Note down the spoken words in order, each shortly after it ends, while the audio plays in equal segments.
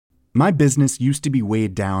My business used to be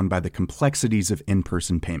weighed down by the complexities of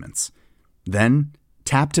in-person payments. Then,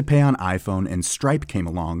 Tap to Pay on iPhone and Stripe came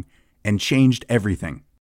along and changed everything.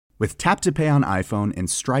 With Tap to Pay on iPhone and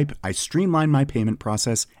Stripe, I streamlined my payment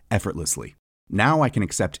process effortlessly. Now I can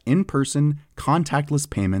accept in-person, contactless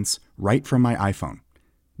payments right from my iPhone.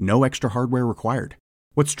 No extra hardware required.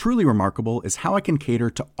 What's truly remarkable is how I can cater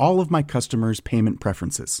to all of my customers' payment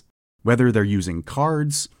preferences. Whether they're using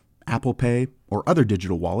cards, Apple Pay, or other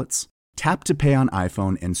digital wallets, Tap to Pay on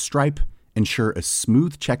iPhone and Stripe ensure a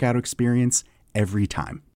smooth checkout experience every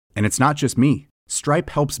time. And it's not just me.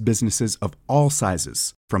 Stripe helps businesses of all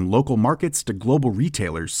sizes, from local markets to global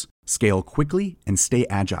retailers, scale quickly and stay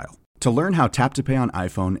agile. To learn how Tap to Pay on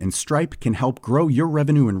iPhone and Stripe can help grow your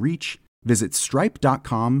revenue and reach, visit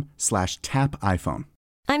stripe.com/tapiphone.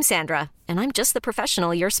 I'm Sandra, and I'm just the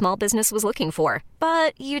professional your small business was looking for.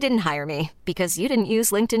 But you didn't hire me because you didn't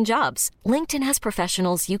use LinkedIn Jobs. LinkedIn has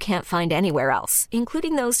professionals you can't find anywhere else,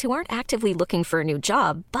 including those who aren't actively looking for a new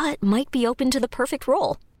job, but might be open to the perfect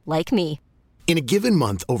role, like me. In a given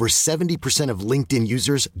month, over 70% of LinkedIn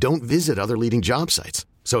users don't visit other leading job sites.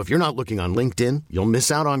 So if you're not looking on LinkedIn, you'll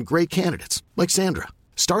miss out on great candidates like Sandra.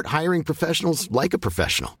 Start hiring professionals like a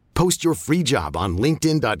professional. Post your free job on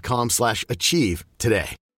linkedin.com/achieve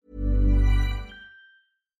today.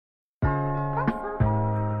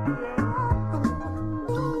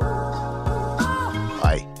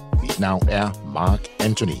 Hej, mit navn er Mark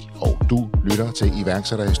Anthony, og du lytter til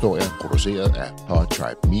iværksætterhistorier produceret af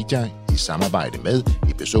Podtribe Media i samarbejde med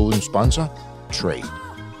episodens sponsor, Trade.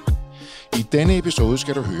 I denne episode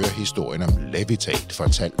skal du høre historien om Levitate,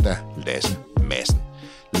 fortalt af Lasse Madsen.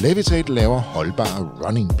 Levitate laver holdbare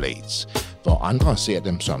running blades. Hvor andre ser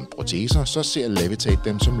dem som proteser, så ser Levitate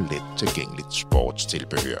dem som let tilgængeligt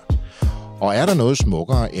sportstilbehør. Og er der noget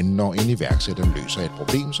smukkere, end når en iværksætter løser et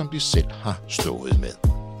problem, som de selv har stået med?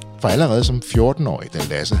 For allerede som 14-årig, da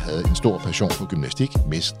Lasse havde en stor passion for gymnastik,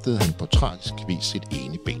 mistede han på tragisk vis sit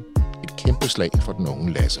ene ben. Et kæmpe slag for den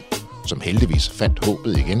unge Lasse, som heldigvis fandt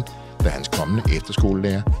håbet igen, da hans kommende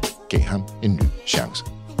efterskolelærer gav ham en ny chance.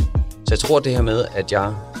 Så jeg tror det her med, at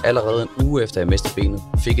jeg allerede en uge efter jeg mistede benet,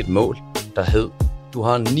 fik et mål, der hed, du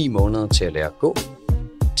har 9 måneder til at lære at gå,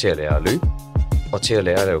 til at lære at løbe, og til at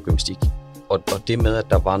lære at lave gymnastik. Og det med, at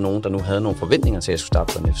der var nogen, der nu havde nogle forventninger til, at jeg skulle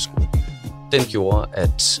starte på en efterskole, den gjorde,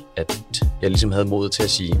 at jeg ligesom havde modet til at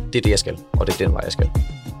sige, det er det, jeg skal, og det er den vej, jeg skal.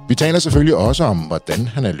 Vi taler selvfølgelig også om, hvordan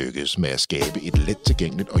han er lykkedes med at skabe et let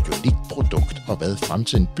tilgængeligt og unikt produkt, og hvad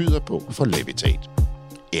fremtiden byder på for Levitate.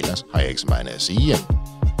 Ellers har jeg ikke så meget at sige, at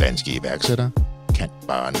danske iværksættere kan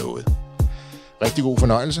bare noget. Rigtig god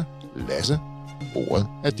fornøjelse. Lasse, ordet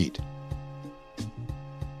er dit.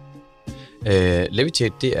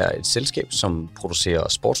 Levitate, det er et selskab, som producerer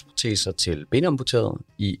sportsproteser til benamputerede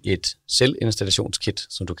i et selvinstallationskit,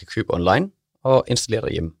 som du kan købe online og installere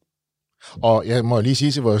derhjemme. Og jeg må lige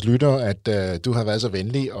sige til vores lyttere, at du har været så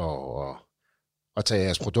venlig at tage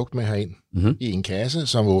jeres produkt med herind i en kasse,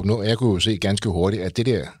 som åbner. Og jeg kunne jo se ganske hurtigt, at det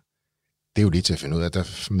der, det er jo lige til at finde ud af, at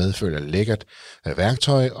der medfølger lækkert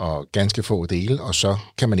værktøj og ganske få dele, og så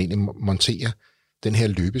kan man egentlig montere den her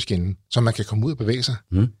løbeskinne, så man kan komme ud og bevæge sig.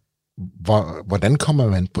 Hvordan kommer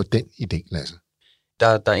man på den idé, Lasse?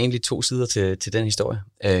 Der er egentlig 2 sider til den historie.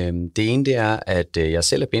 Det ene det er, at jeg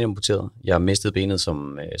selv er benamputeret. Jeg mistede benet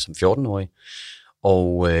som 14-årig.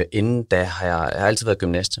 Og inden da har jeg altid været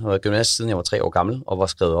gymnast. Jeg har været gymnast siden jeg var 3 år gammel, og var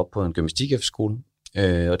skrevet op på en gymnastik-efterskole.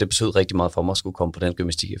 Og det betød rigtig meget for mig at skulle komme på den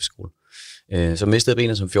gymnastik-efterskole. Så mistede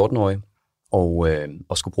benet som 14-årig,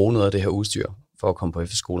 og skulle bruge noget af det her udstyr for at komme på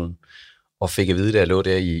efterskolen. Og fik at vide, da jeg lå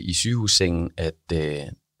der i sygehussengen, at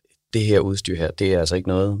det her udstyr her, det er altså ikke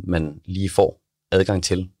noget, man lige får adgang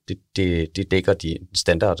til. Det dækker de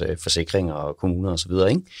standardforsikringer og kommuner osv.,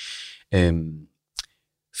 ikke?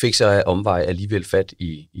 Fik så af omvej alligevel fat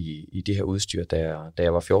i det her udstyr, da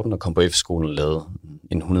jeg var 14 og kom på efterskolen og lavede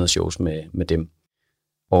en 100 shows med dem.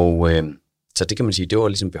 Og så det kan man sige, det var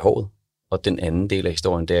ligesom behovet. Og den anden del af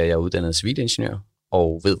historien, det er, at jeg er uddannet civilingeniør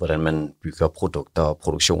og ved, hvordan man bygger produkter og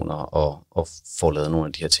produktioner og får lavet nogle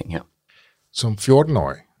af de her ting her. Som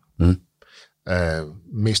 14-årig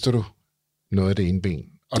mister du noget af det ene ben,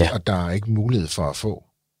 og der er ikke mulighed for at få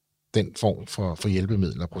den form for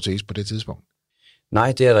hjælpemiddel og protese på det tidspunkt.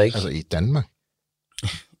 Nej, det er der ikke. Altså i Danmark?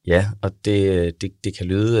 Ja, og det kan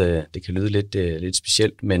lyde lidt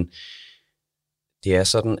specielt, men det er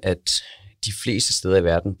sådan, at de fleste steder i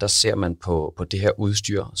verden, der ser man på det her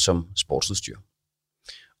udstyr som sportsudstyr.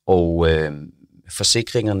 Og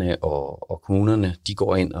forsikringerne og kommunerne, de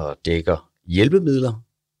går ind og dækker hjælpemidler,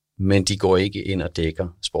 men de går ikke ind og dækker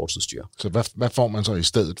sportsudstyr. Så hvad får man så i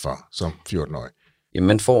stedet for som 14-årig? Jamen,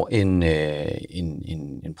 man får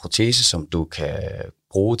en protese, som du kan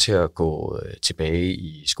bruge til at gå tilbage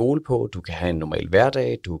i skole på. Du kan have en normal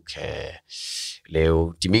hverdag, du kan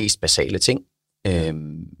lave de mest basale ting.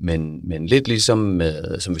 Men lidt ligesom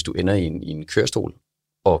som hvis du ender i en kørestol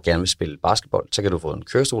og gerne vil spille basketball, så kan du få en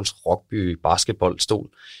kørestols Rockby basketballstol,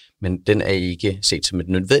 men den er ikke set som et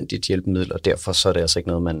nødvendigt hjælpemiddel, og derfor så er det altså ikke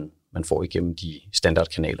noget, man får igennem de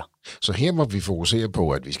standardkanaler. Så her hvor vi fokuserer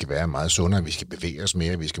på, at vi skal være meget sundere, vi skal bevæge os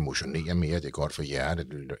mere, vi skal motionere mere, det er godt for hjertet,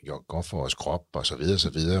 det er godt for vores krop og så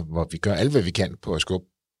videre, hvor vi gør alt, hvad vi kan på at skubbe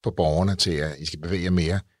på borgerne til, at I skal bevæge jer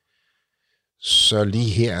mere. Så lige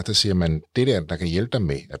her, der siger man, det der kan hjælpe dig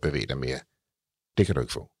med at bevæge dig mere, det kan du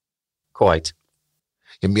ikke få. Korrekt.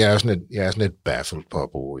 Jamen, jeg er sådan lidt baffled på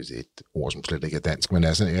at bruge et ord, som slet ikke er dansk, men jeg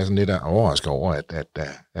er sådan lidt overrasket over,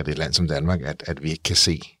 at et land som Danmark, at vi ikke kan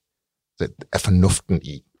se at fornuften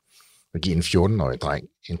i at give en 14-årig dreng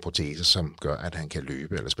en protese, som gør, at han kan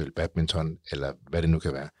løbe eller spille badminton, eller hvad det nu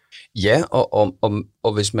kan være. Ja,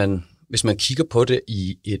 og hvis man kigger på det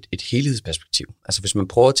i et helhedsperspektiv, altså hvis man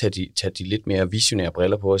prøver at tage de lidt mere visionære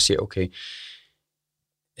briller på og siger, okay,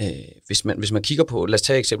 hvis man kigger på, lad os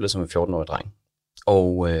tage eksemplet som en 14-årig dreng,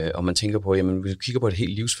 og man tænker på, jamen hvis man kigger på et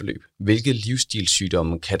helt livsforløb, hvilke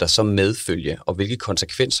livsstilssygdomme kan der så medfølge, og hvilke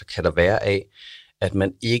konsekvenser kan der være af, at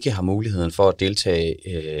man ikke har muligheden for at deltage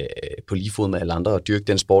på lige fod med alle andre og dyrke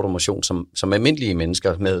den sport og motion, som almindelige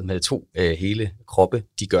mennesker med to hele kroppe,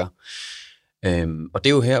 de gør. Og det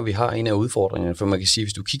er jo her, vi har en af udfordringerne, for man kan sige,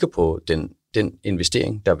 hvis du kigger på den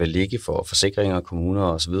investering, der vil ligge for forsikringer, kommuner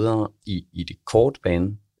osv. i det korte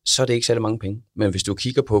bane, så er det ikke særlig mange penge. Men hvis du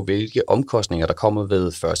kigger på, hvilke omkostninger, der kommer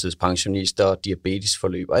ved førstidspensionister,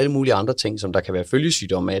 diabetesforløb og alle mulige andre ting, som der kan være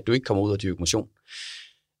følgesygdomme af, at du ikke kommer ud og dyrke motion,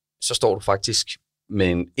 så står du faktisk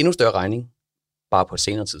med en endnu større regning, bare på et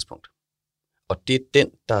senere tidspunkt. Og det er den,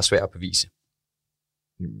 der er svær at bevise.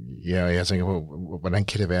 Ja, og jeg tænker på, hvordan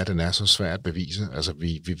kan det være, at den er så svær at bevise? Altså,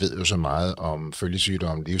 vi ved jo så meget om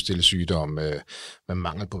følgesygdomme, livsstilssygdomme, med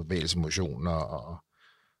mangel på bevægelse, motion og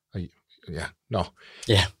ja, nå.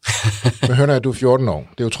 Ja. Men hør, når du er 14 år,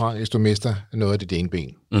 det er jo tragisk, hvis du mister noget af dit ene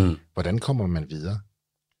ben. Mm. Hvordan kommer man videre?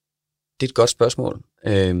 Det er et godt spørgsmål.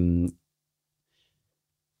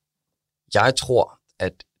 Jeg tror,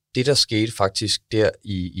 at det, der skete faktisk der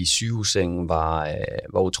i sygehussengen,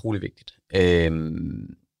 var utrolig vigtigt.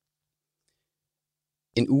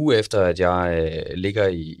 En uge efter, at jeg ligger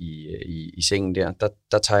i sengen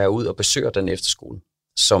der tager jeg ud og besøger den efterskole,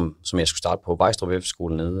 som jeg skulle starte på, Vejstrup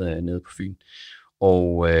Efterskole nede på Fyn.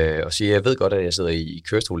 Og siger, jeg ved godt, at jeg sidder i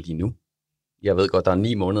kørestol lige nu. Jeg ved godt, der er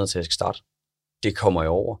 9 måneder til, at jeg skal starte. Det kommer jeg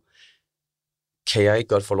over. Kan jeg ikke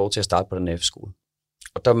godt få lov til at starte på den efterskole?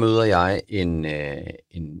 Og der møder jeg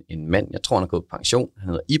en mand, jeg tror han er gået på pension, han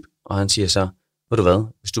hedder Ib, og han siger så, ved du hvad,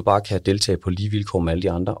 hvis du bare kan deltage på lige vilkår med alle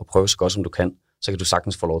de andre, og prøve så godt som du kan, så kan du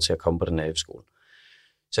sagtens få lov til at komme på den her efterskole.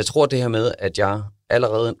 Så jeg tror det her med, at jeg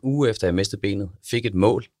allerede en uge efter jeg mistede benet, fik et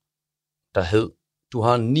mål, der hed, du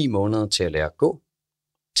har 9 måneder til at lære at gå,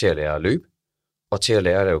 til at lære at løbe, og til at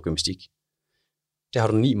lære at lave gymnastik. Det har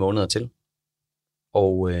du 9 måneder til.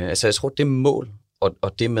 Og altså jeg tror det mål,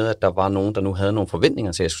 og det med, at der var nogen, der nu havde nogle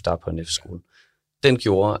forventninger til, at jeg skulle starte på en efterskole, den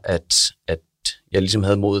gjorde, at jeg ligesom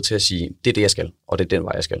havde modet til at sige, det er det, jeg skal, og det er den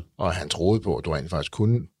vej, jeg skal. Og han troede på, at du rent faktisk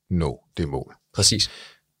kunne nå det mål. Præcis.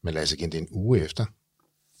 Men lad os igen, det er en uge efter.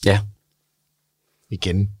 Ja.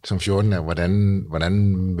 Igen, som 14 er, hvordan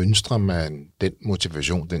mønstrer man den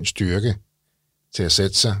motivation, den styrke til at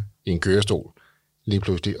sætte sig i en kørestol lige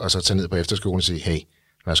pludselig, og så tage ned på efterskolen og sige, hey,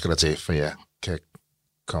 hvad skal der til, for jeg kan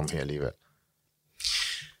komme her alligevel?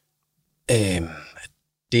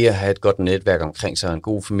 Det at have et godt netværk omkring sig, en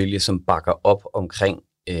god familie, som bakker op omkring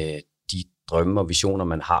de drømme og visioner,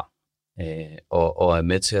 man har, og er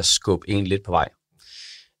med til at skubbe en lidt på vej.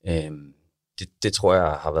 Det tror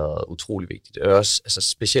jeg har været utrolig vigtigt. Og også altså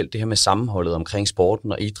specielt det her med sammenholdet omkring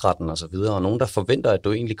sporten og idrætten og så videre, og nogen, der forventer, at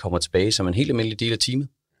du egentlig kommer tilbage som en helt almindelig del af teamet,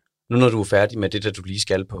 nu når du er færdig med det, der du lige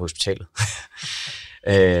skal på hospitalet.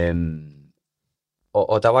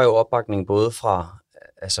 Og der var jo opbakning både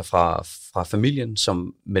fra familien,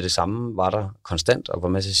 som med det samme var der konstant, og hvor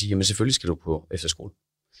man så siger, jamen selvfølgelig skal du på efterskole.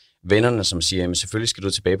 Vennerne, som siger, jamen selvfølgelig skal du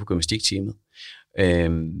tilbage på gymnastikteamet.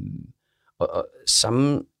 Og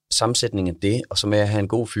sammensætning af det, og så med at have en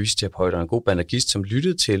god fysioterapeut og en god bandagist, som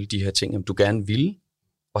lyttede til de her ting, som du gerne ville,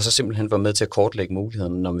 og så simpelthen var med til at kortlægge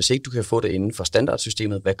mulighederne. Når hvis ikke du kan få det inden for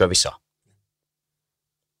standardsystemet, hvad gør vi så?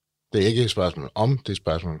 Det er ikke et spørgsmål om, det er et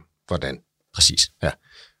spørgsmål hvordan. Præcis. Ja.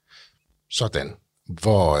 Sådan.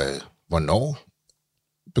 Hvornår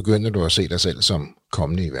begyndte du at se dig selv som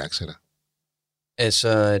kommende iværksætter?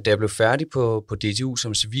 Altså, da jeg blev færdig på DTU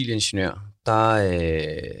som civilingeniør,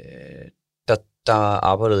 der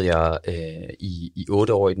arbejdede jeg i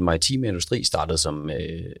 8 år i den maritime industri, startede som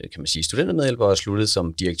kan man sige, studentermedhjælper og sluttede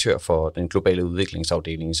som direktør for den globale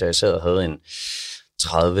udviklingsafdeling. Så jeg sad og havde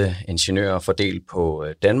 30 ingeniører fordelt på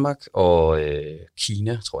Danmark og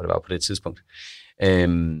Kina, tror jeg det var på det tidspunkt.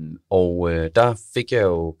 Der fik jeg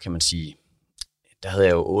jo, kan man sige, der havde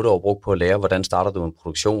jeg jo 8 år brugt på at lære, hvordan starter du en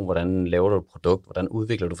produktion, hvordan laver du et produkt, hvordan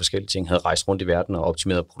udvikler du forskellige ting. Jeg havde rejst rundt i verden og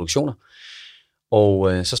optimeret produktioner.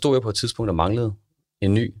 Og så stod jeg på et tidspunkt og manglede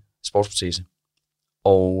en ny sportsprotese.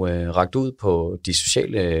 Og rakte ud på de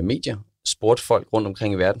sociale medier, spurgte folk rundt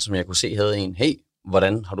omkring i verden, som jeg kunne se havde en, hey,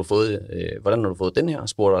 hvordan har du fået den her?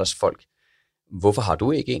 Spurgte også folk, hvorfor har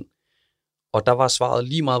du ikke en? Og der var svaret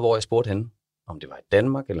lige meget, hvor jeg spurgte henne, om det var i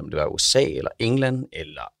Danmark, eller om det var i USA, eller England,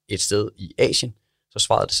 eller et sted i Asien, så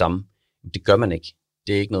svarede det samme. Det gør man ikke.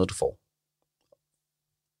 Det er ikke noget, du får.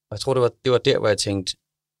 Og jeg tror, det var der, hvor jeg tænkte,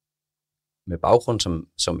 med baggrund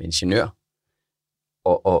som ingeniør,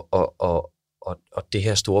 og det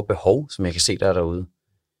her store behov, som jeg kan se der derude,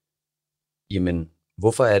 jamen,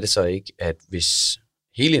 hvorfor er det så ikke, at hvis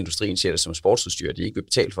hele industrien ser det som sportsudstyr, de ikke vil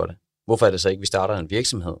betale for det, hvorfor er det så ikke, at vi starter en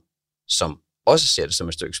virksomhed, som også ser det som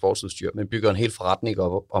et stykke sportsudstyr, men bygger en hel forretning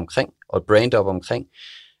op omkring, og et brand op omkring,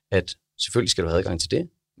 at selvfølgelig skal du have adgang til det,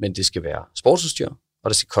 men det skal være sportsudstyr, og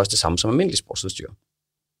det skal koste det samme som almindelig sportsudstyr.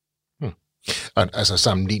 Altså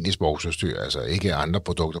sammenligneligt sportsudstyr, altså ikke andre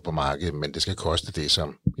produkter på markedet, men det skal koste det,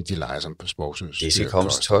 som de leger som på sportsudstyr. Det skal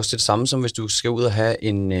koste det samme, som hvis du skal ud og have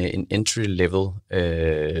en entry-level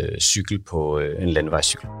cykel på en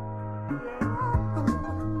landevejscykel.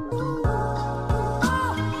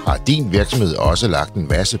 Har din virksomhed også lagt en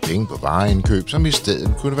masse penge på vareindkøb, som i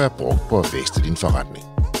stedet kunne være brugt på at vækste din forretning?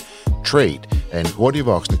 Trade er en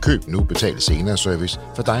hurtigvoksende køb nu betalt senere service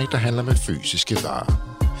for dig, der handler med fysiske varer.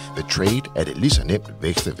 Ved Trade er det lige så nemt at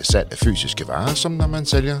vækste ved salg af fysiske varer, som når man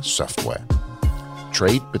sælger software.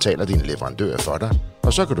 Trade betaler dine leverandører for dig,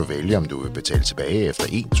 og så kan du vælge, om du vil betale tilbage efter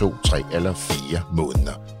 1, 2, 3 eller 4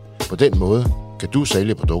 måneder. På den måde kan du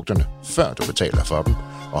sælge produkterne, før du betaler for dem,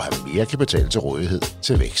 og have mere kapital til rådighed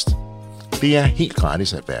til vækst. Det er helt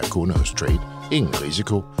gratis at være kunde hos Trade, ingen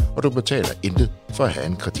risiko, og du betaler intet for at have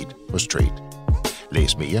en kredit hos Trade.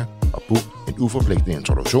 Læs mere og book en uforpligtende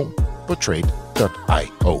introduktion på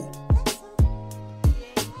trade.io.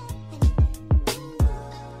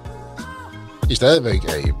 I stadigvæk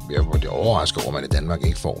er jeg overrasket over, at man i Danmark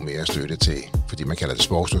ikke får mere støtte til, fordi man kalder det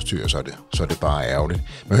sportsudstyr, så er det bare ærgerligt.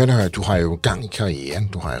 Men hør, du har jo gang i karrieren,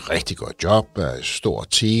 du har et rigtig godt job, et stort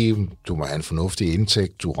team, du må have en fornuftig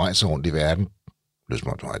indtægt, du rejser rundt i verden, lyst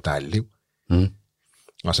mig, du har et dejligt liv.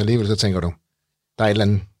 Og så alligevel så tænker du, der er en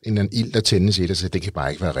eller anden ild, der tændes i dig, så det kan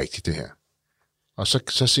bare ikke være rigtigt, det her. Og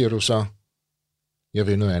så siger du så, jeg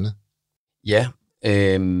vil noget andet. Ja,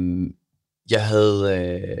 jeg havde,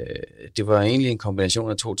 det var egentlig en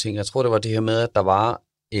kombination af 2 ting. Jeg tror, det var det her med, at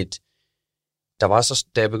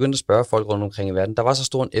da jeg begyndte at spørge folk rundt omkring i verden, der var så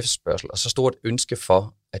stor en efterspørgsel, og så stort ønske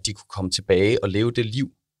for, at de kunne komme tilbage og leve det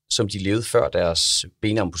liv, som de levede før deres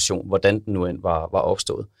benamputation, hvordan den nu end var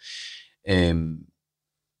opstået.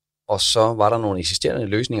 Og så var der nogle eksisterende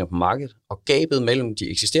løsninger på markedet, og gabet mellem de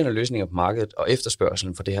eksisterende løsninger på markedet og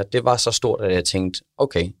efterspørgselen for det her, det var så stort, at jeg tænkte,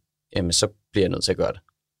 okay, jamen så bliver jeg nødt til at gøre det.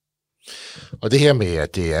 Og det her med,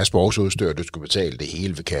 at det er sportsudstyr, du skal betale det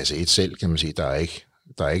hele ved kasse 1 selv, kan man sige, der er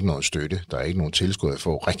ikke nogen støtte, der er ikke nogen tilskud at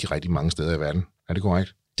få rigtig, rigtig mange steder i verden. Er det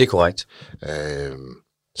korrekt? Det er korrekt.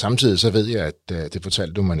 Samtidig så ved jeg, at det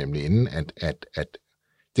fortalte du mig nemlig inden, at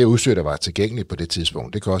det udstyr, der var tilgængeligt på det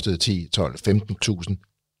tidspunkt, det kostede 10, 12,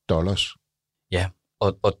 15.000 dollars. Ja,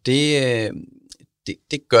 og det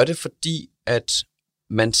gør det, fordi at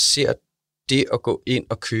man ser det at gå ind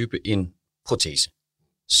og købe en protese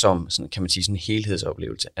som, sådan, kan man sige, sådan en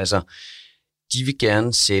helhedsoplevelse. Altså, de vil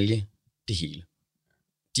gerne sælge det hele.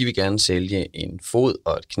 De vil gerne sælge en fod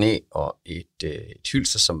og et knæ og et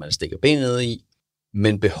hylster, som man stikker benet ned i.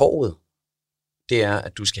 Men behovet, det er,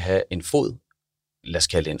 at du skal have en fod, lad os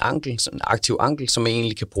kalde det en ankel, sådan en aktiv ankel, som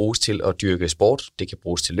egentlig kan bruges til at dyrke sport. Det kan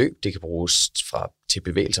bruges til løb, det kan bruges til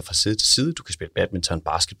bevægelser fra side til side. Du kan spille badminton,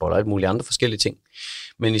 basketball og alt muligt andre forskellige ting.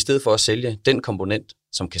 Men i stedet for at sælge den komponent,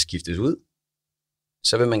 som kan skiftes ud,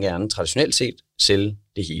 så vil man gerne traditionelt set sælge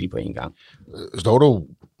det hele på en gang. Står du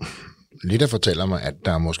lidt og fortæller mig, at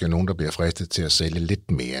der er måske nogen, der bliver fristet til at sælge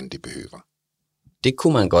lidt mere, end de behøver? Det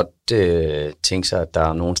kunne man godt tænke sig, at der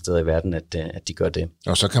er nogle steder i verden, at de gør det.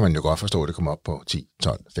 Og så kan man jo godt forstå, at det kommer op på 10,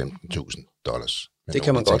 12, 15.000 dollars. Det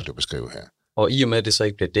kan man godt. Du beskriver her. Og i og med, at det så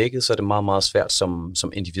ikke bliver dækket, så er det meget, meget svært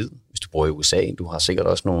som individ. Hvis du bor i USA, du har sikkert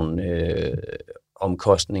også nogle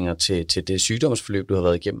omkostninger til det sygdomsforløb, du har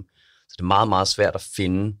været igennem. Så det er meget, meget svært at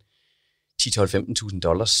finde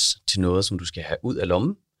 $10.000-15.000 til noget, som du skal have ud af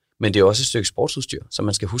lommen. Men det er også et stykke sportsudstyr, så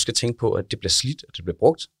man skal huske at tænke på, at det bliver slidt, og det bliver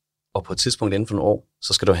brugt, og på et tidspunkt inden for nogle år,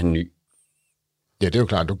 så skal du have en ny. Ja, det er jo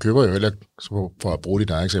klart. Du køber jo heller, for at bruge dit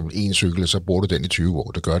eget eksempel, en cykel, så bruger du den i 20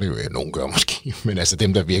 år. Det gør det jo, nogen gør måske. Men altså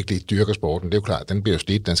dem, der virkelig dyrker sporten, det er jo klart, den bliver jo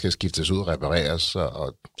slidt, den skal skiftes ud, repareres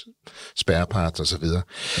og spareparts og så videre.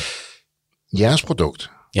 Jeres produkt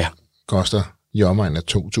koster i omegnen af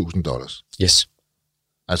 $2.000. Yes.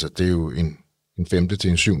 Altså det er jo en femte til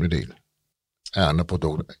en syvende del af andre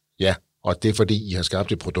produkter. Ja, og det er fordi, I har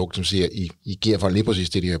skabt et produkt, som siger, I giver folk lige præcis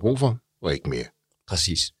det, de har brug for, og ikke mere.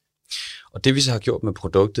 Præcis. Og det vi så har gjort med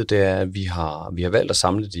produktet, det er, at vi har valgt at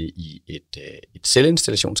samle det i et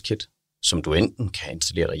selvinstallationskit, som du enten kan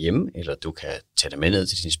installere derhjemme, eller du kan tage det med ned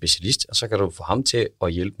til din specialist, og så kan du få ham til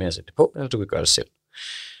at hjælpe med at sætte det på, eller du kan gøre det selv.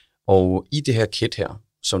 Og i det her kit her,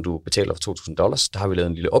 som du betaler for $2.000, der har vi lavet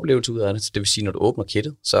en lille oplevelse ud af det. Så det vil sige, når du åbner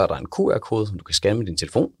kittet, så er der en QR-kode, som du kan scanne med din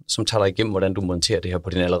telefon, som tager dig igennem, hvordan du monterer det her på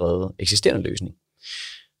din allerede eksisterende løsning.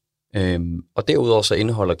 Og derudover så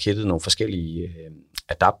indeholder kittet nogle forskellige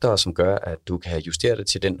adaptere, som gør, at du kan justere det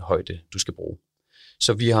til den højde, du skal bruge.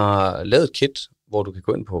 Så vi har lavet et kit, hvor du kan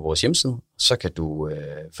gå ind på vores hjemmeside, så kan du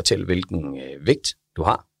fortælle, hvilken vægt du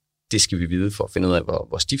har. Det skal vi vide for at finde ud af,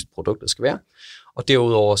 hvor stift produktet skal være. Og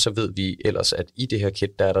derudover så ved vi ellers, at i det her kit,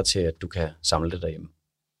 der er der til, at du kan samle det derhjemme.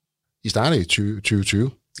 I startede i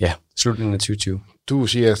 2020. Ja, slutningen af 2020. Du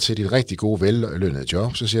siger til dit rigtig gode, vellønnede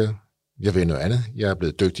job, så siger jeg vil noget andet. Jeg er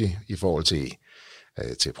blevet dygtig i forhold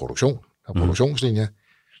til produktion og produktionslinjer.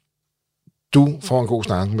 Du får en god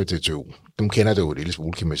snak med DTU. Dem kender du jo et lille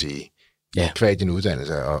smule, kan man sige. Ja. Kvad din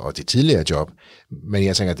uddannelse og dit tidligere job. Men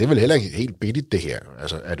jeg tænker, det er vel heller ikke helt billigt, det her.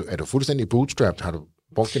 Altså, er du fuldstændig bootstrapped? Har du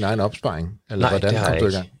brugt din egen opsparing? Eller Nej, det har jeg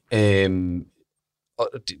ikke.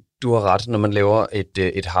 Du har ret. Når man laver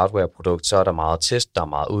et hardware-produkt, så er der meget test, der er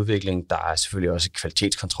meget udvikling, der er selvfølgelig også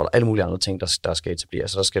kvalitetskontrol og alle mulige andre ting, der skal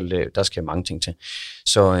etableres. Så der skal mange ting til.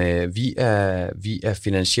 Så vi er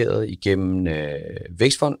finansieret igennem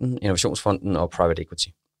Vækstfonden, Innovationsfonden og Private Equity.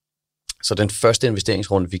 Så den første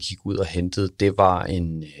investeringsrunde, vi gik ud og hentede, det var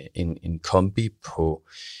en kombi på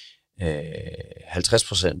 50%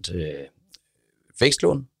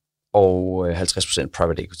 vækstlån og 50%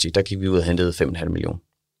 private equity. Der gik vi ud og hentede 5,5 millioner.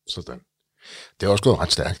 Sådan. Det er også gået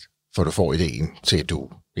ret stærkt, for du får ideen til, at du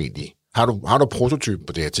egentlig... Har du prototypen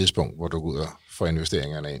på det her tidspunkt, hvor du går ud og får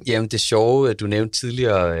investeringerne ind? Jamen det sjove, du nævnte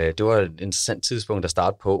tidligere, det var et interessant tidspunkt at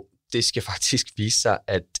starte på. Det skal faktisk vise sig,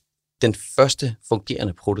 at den første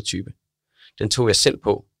fungerende prototype, den tog jeg selv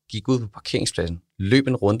på, gik ud på parkeringspladsen, løb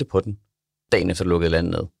en runde på den, dagen efter lukkede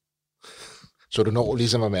landet ned. Så du når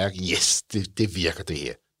ligesom at mærke, yes, det virker det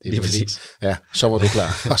her. Lige præcis. Ja, så var du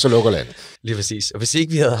klar, og så lukker landet. Lige præcis. Og hvis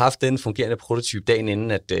ikke vi havde haft den fungerende prototype dagen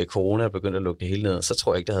inden, at corona begyndte at lukke det hele ned, så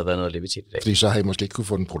tror jeg ikke, der havde været noget levitet i dag. Fordi så havde I måske ikke kunne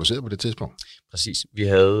få den produceret på det tidspunkt. Præcis. Vi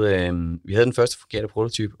havde den første fungerende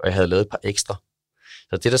prototype, og jeg havde lavet et par ekstra.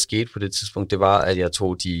 Så det, der skete på det tidspunkt, det var, at jeg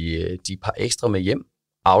tog de par ekstra med hjem,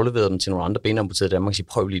 afleverede dem til nogle andre benamputerede i Danmark og sige,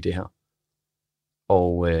 prøv lige det her.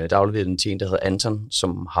 Og der afleverede den til en, der hedder Anton,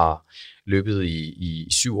 som har løbet i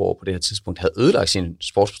 7 år på det her tidspunkt, havde ødelagt sin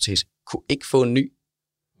sportsprotese, kunne ikke få en ny.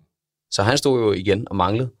 Så han stod jo igen og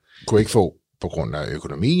manglede. Kunne ikke få på grund af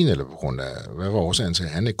økonomien, eller på grund af, hvad var årsagen til, at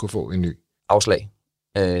han ikke kunne få en ny? Afslag.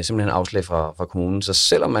 Simpelthen afslag fra kommunen. Så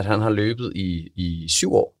selvom at han har løbet i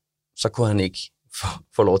 7 år, så kunne han ikke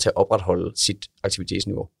få lov til at opretholde sit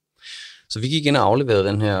aktivitetsniveau. Så vi gik ind og afleverede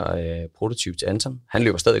den her prototype til Anton. Han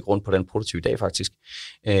løber stadig rundt på den prototype i dag faktisk.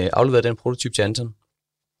 Afleverede den prototype til Anton,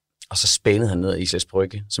 og så spænede han ned i Islands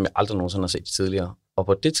Brygge, som jeg aldrig nogensinde har set tidligere. Og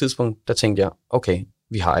på det tidspunkt, der tænkte jeg, okay,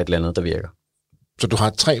 vi har et eller andet, der virker. Så du har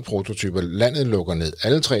 3 prototyper. Landet lukker ned.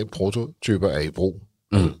 Alle 3 prototyper er i brug.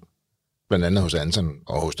 Blandt andet hos Anton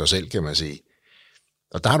og hos dig selv, kan man sige.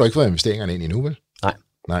 Og der har du ikke fået investeringerne ind endnu, vel?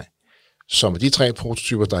 Nej. Så med de 3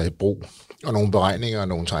 prototyper, der er i brug, og nogle beregninger og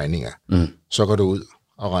nogle tegninger, så går du ud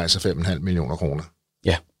og rejser 5,5 millioner kroner.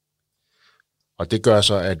 Ja. Og det gør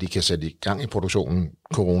så, at de kan sætte i gang i produktionen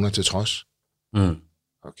corona til trods?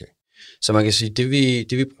 Okay. Så man kan sige,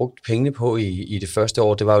 det vi brugte pengene på i det første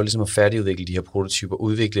år, det var jo ligesom at færdigudvikle de her prototyper,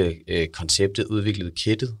 udvikle konceptet, udvikle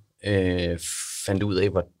kittet, fandt ud af,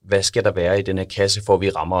 hvad skal der være i den her kasse, for at vi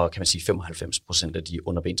rammer, kan man sige, 95% af de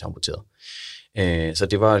underbensamputerede. Så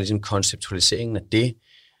det var ligesom konceptualiseringen af det,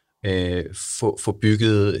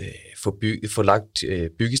 få lagt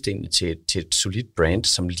byggestenene til et solidt brand,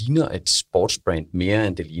 som ligner et sportsbrand mere,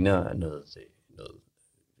 end det ligner noget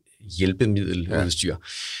hjælpemiddeludstyr.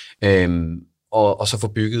 Og så få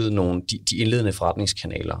bygget nogle de indledende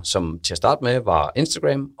forretningskanaler, som til at starte med var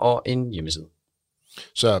Instagram og en hjemmeside.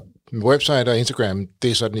 Så website og Instagram,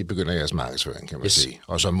 det er sådan, I begynder jeres markedsføring, kan man sige.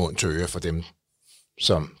 Og så mund til øre for dem,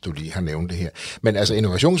 som du lige har nævnt det her. Men altså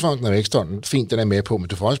Innovationsfonden og Vækstfonden, fint, den er med på, men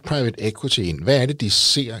du får også private equity ind. Hvad er det, de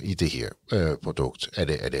ser i det her produkt?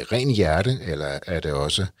 Er det ren hjerte, eller er det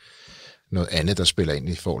også noget andet, der spiller ind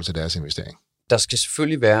i forhold til deres investering? Der skal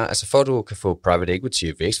selvfølgelig være, altså for at du kan få private equity,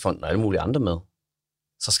 Vækstfonden og alle mulige andre med,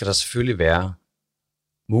 så skal der selvfølgelig være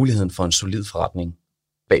muligheden for en solid forretning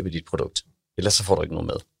bag ved dit produkt. Ellers så får du ikke noget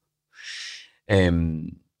med.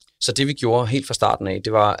 Så det vi gjorde helt fra starten af,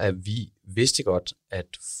 det var, at vi vidste godt, at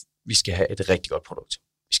vi skal have et rigtig godt produkt.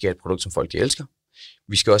 Vi skal have et produkt, som folk de elsker.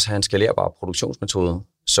 Vi skal også have en skalerbar produktionsmetode,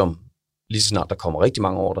 som lige så snart der kommer rigtig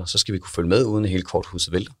mange ordrer, så skal vi kunne følge med, uden at hele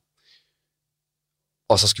korthuset vælter.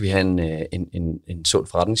 Og så skal vi have en sund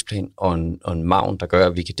forretningsplan og en margen, der gør,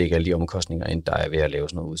 at vi kan dække alle de omkostninger, end der er ved at lave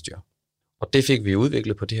sådan noget udstyr. Og det fik vi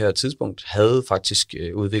udviklet på det her tidspunkt. Havde faktisk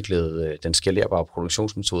udviklet den skalerbare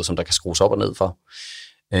produktionsmetode, som der kan skrues op og ned for.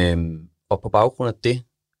 Og på baggrund af det,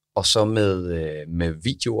 og så med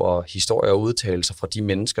videoer og historier og udtalelser fra de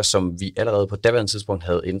mennesker, som vi allerede på daværende tidspunkt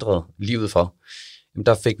havde ændret livet for,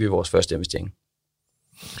 der fik vi vores første investering.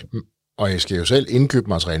 Og I skal jo selv indkøbe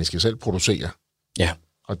materiale, I skal selv producere. Ja.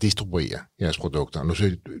 Og distribuere jeres produkter. Nu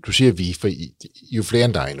du siger vi, for I er jo flere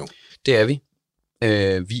end dig nu. Det er vi.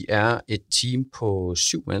 Vi er et team på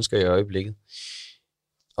 7 mennesker i øjeblikket.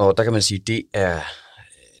 Og der kan man sige, det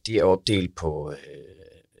er opdelt på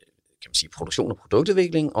kan man sige, produktion og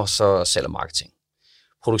produktudvikling, og så salg og marketing.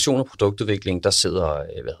 Produktion og produktudvikling, der sidder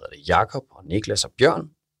Jakob og Niklas og Bjørn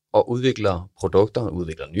og udvikler produkter,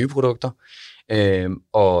 udvikler nye produkter,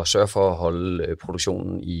 og sørger for at holde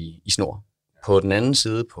produktionen i snor. På den anden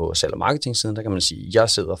side, på salg- og marketing-siden, der kan man sige, at jeg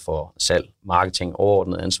sidder for salg, marketing,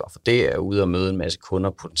 overordnet ansvar for det, er ude og møde en masse kunder,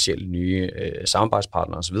 potentielle nye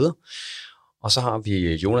samarbejdspartnere osv. Og så har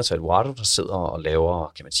vi Jonas Eduardo, der sidder og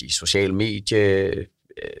laver, kan man sige, social medie,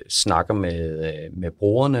 snakker med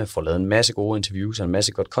brugerne, får lavet en masse gode interviews og en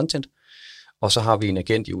masse godt content. Og så har vi en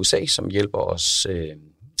agent i USA, som hjælper os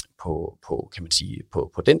kan man sige,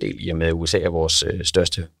 på den del, i og med at USA er vores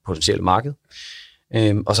største potentielle marked.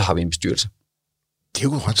 Og så har vi en bestyrelse. Det er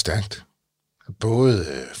jo ret stærkt. Både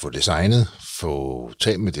få designet, få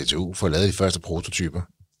talt med DTU, få lavet de første prototyper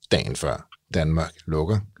dagen før Danmark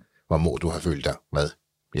lukker. Hvor må du have følt dig,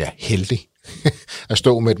 heldig at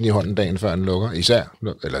stå med den i hånden dagen før den lukker, især,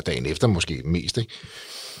 eller dagen efter måske mest, ikke?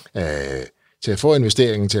 Til at få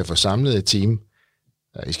investeringen, til at få samlet et team.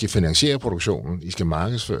 I skal finansiere produktionen, I skal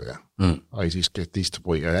markedsføre, og I skal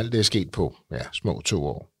distribuere. Alt det er sket på små 2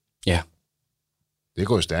 år. Ja. Det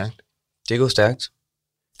går stærkt. Det er gået stærkt.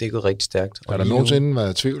 Det er gået rigtig stærkt. Har der nogensinde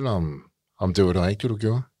været tvivl om det var det rigtige, du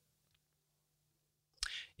gjorde?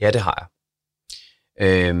 Ja, det har jeg.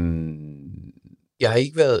 Jeg har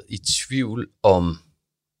ikke været i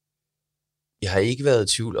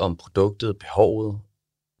tvivl om produktet, behovet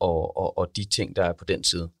og de ting, der er på den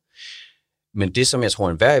side. Men det, som jeg tror,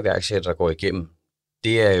 enhver iværksætter, der går igennem,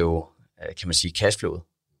 det er jo, kan man sige, cashflowet.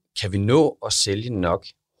 Kan vi nå at sælge nok,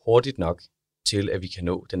 hurtigt nok, til at vi kan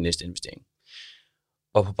nå den næste investering?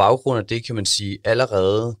 Og på baggrund af det kan man sige,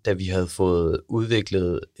 allerede da vi havde fået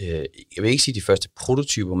udviklet, jeg vil ikke sige de første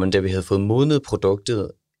prototyper, men da vi havde fået modnet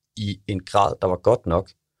produktet i en grad, der var godt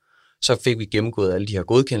nok, så fik vi gennemgået alle de her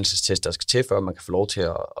godkendelsestester, der skal til, før man kan få lov til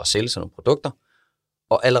at sælge sådan nogle produkter.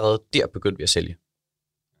 Og allerede der begyndte vi at sælge.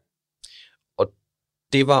 Og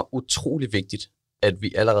det var utrolig vigtigt, at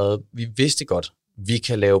vi vidste godt, vi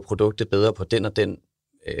kan lave produktet bedre på den og den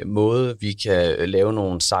måde, vi kan lave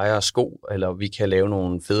nogle sejre sko, eller vi kan lave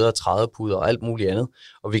nogle federe trædepuder og alt muligt andet,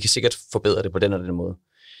 og vi kan sikkert forbedre det på den og den måde.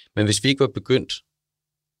 Men hvis vi ikke var begyndt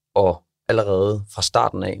at allerede fra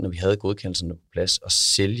starten af, når vi havde godkendelserne på plads, at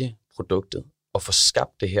sælge produktet og få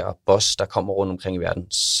skabt det her boss, der kommer rundt omkring i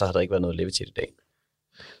verden, så havde der ikke været noget at leve til i dag.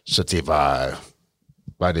 Så det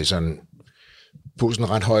var det sådan pulsen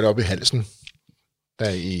ret højt op i halsen,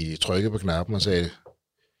 da I trykkede på knappen og sagde,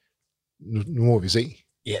 nu må vi se.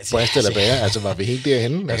 Ja, brist eller bære, altså var vi helt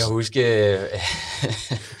derhenne? Jeg kan huske,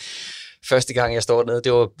 første gang jeg står nede,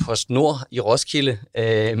 det var på Snor i Roskilde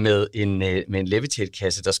med en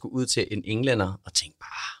Levitate-kasse, der skulle ud til en englænder, og tænkte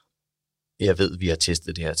bare, jeg ved, vi har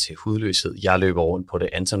testet det her til hudløshed, jeg løber rundt på det,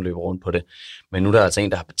 Anton løber rundt på det, men nu er der altså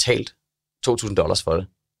en, der har betalt $2,000 for det,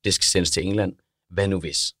 det skal sendes til England, hvad nu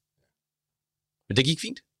hvis? Men det gik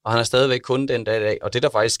fint, og han er stadigvæk kunde den dag i dag, og det der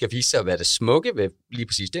faktisk skal vise sig at være det smukke ved lige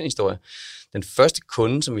præcis den historie, den første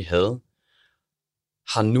kunde, som vi havde,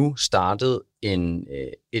 har nu startet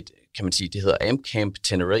et, kan man sige, det hedder AmpCamp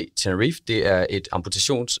Tenerife. Det er et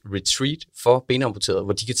amputationsretreat for benamputerede,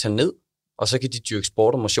 hvor de kan tage ned og så kan de dyrke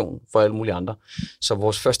sport og motion for alle mulige andre. Så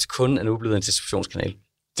vores første kunde er nu blevet en distributionskanal.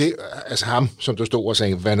 Det er altså ham, som du stod og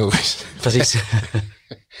sagde, hvad nu hvis... Præcis.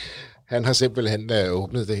 Han har simpelthen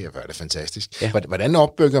åbnet det her, hvor er det fantastisk. Ja. Hvordan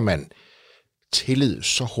opbygger man tillid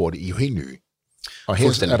så hurtigt? I er jo helt nye. Og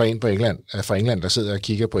her er der en fra England, der sidder og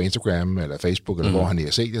kigger på Instagram eller Facebook, eller hvor han lige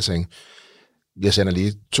har set det, og siger, jeg sender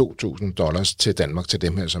lige $2,000 til Danmark til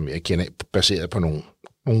dem her, som jeg kender, baseret på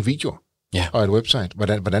nogle videoer og et website.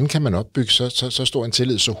 Hvordan kan man opbygge så stor en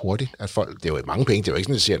tillid så hurtigt, at folk, det er jo mange penge, det er jo ikke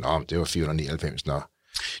sådan, at de siger, det var 499,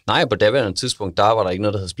 Nej, på daværende tidspunkt, der var der ikke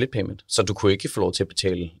noget, der hed split payment, så du kunne ikke få lov til at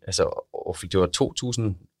betale, altså det var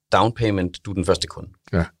 2.000 down payment, du er den første kunde.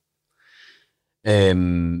 Ja.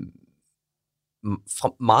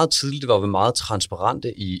 Fra meget tidligt var vi meget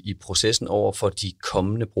transparente i processen over for de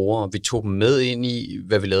kommende brugere. Vi tog dem med ind i,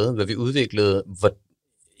 hvad vi lavede, hvad vi udviklede,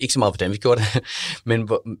 ikke så meget, hvordan vi gjorde det,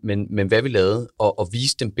 men hvad vi lavede, og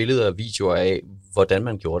viste dem billeder og videoer af, hvordan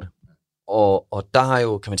man gjorde det. Og der har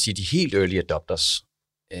jo, kan man sige, de helt early adopters,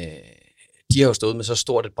 de har jo stået med så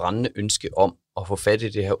stort et brændende ønske om at få fat i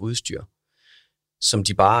det her udstyr, som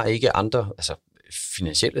de bare ikke andre, altså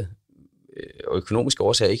finansielle og økonomiske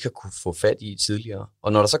årsager, ikke har kunne få fat i tidligere.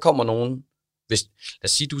 Og når der så kommer nogen, lad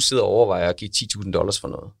os sige, du sidder og overvejer at give $10,000 for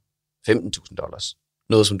noget, $15,000,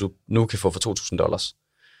 noget som du nu kan få for $2,000,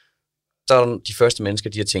 så er de første mennesker,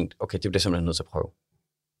 de har tænkt, okay, det bliver simpelthen nødt til at prøve.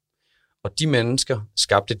 Og de mennesker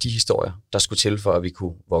skabte de historier, der skulle til for, at vi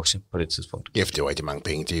kunne vokse på det tidspunkt. Ja, for det var rigtig mange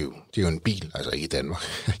penge. Det er jo en bil, altså ikke i Danmark.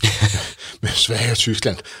 Men Sverige og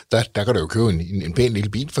Tyskland, der kan du jo købe en pæn lille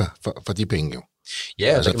bil for de penge jo. Ja,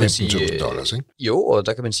 altså der kan man sige, $15,000, ikke? Jo, og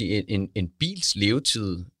der kan man sige, en bils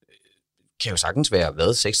levetid kan jo sagtens være,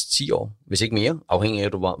 6-10 år, hvis ikke mere, afhængig af,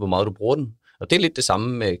 hvor meget du bruger den. Og det er lidt det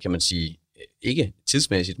samme med, kan man sige, ikke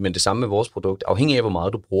tidsmæssigt, men det samme med vores produkt, afhængig af, hvor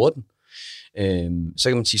meget du bruger den. Så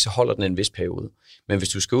kan man sige, så holder den en vis periode. Men hvis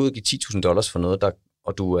du skal ud og give $10,000 for noget,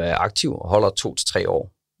 og du er aktiv og holder 2 til 3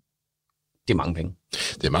 år, det er mange penge.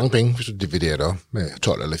 Det er mange penge, hvis du dividerer det op med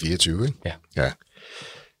 12 eller 24, ikke? Ja.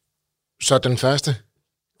 Så den første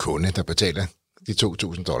kunde, der betaler de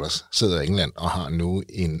 $2,000, sidder i England og har nu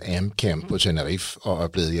en AMCAM på Tenerife og er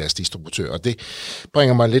blevet jeres distributør. Og det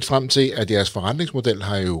bringer mig lidt frem til, at jeres forretningsmodel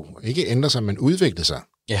har jo ikke ændret sig, men udviklet sig.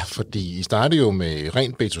 Ja. Fordi I startede jo med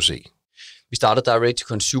rent B2C. Vi startede direct to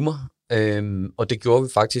consumer, og det gjorde vi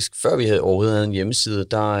faktisk, før vi overhovedet havde en hjemmeside,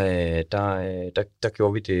 der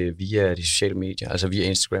gjorde vi det via de sociale medier, altså via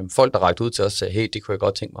Instagram. Folk, der rakte ud til os, sagde, hey, det kunne jeg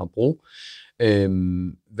godt tænke mig at bruge.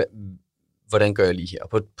 Hvordan gør jeg lige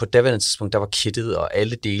her? På daværende tidspunkt, der var kittet og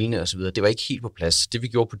alle delene og så videre. Det var ikke helt på plads. Det vi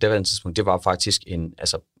gjorde på daværende tidspunkt, det var faktisk en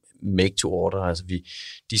make to order. Altså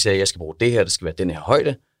de sagde, jeg skal bruge det her, det skal være den her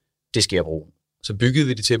højde, det skal jeg bruge. Så byggede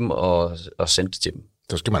vi det til dem og sendte det til dem.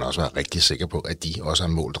 Så skal man også være rigtig sikker på, at de også har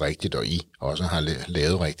målt rigtigt, og I også har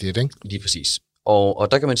lavet rigtigt, ikke? Lige præcis.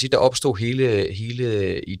 Og der kan man sige, der opstod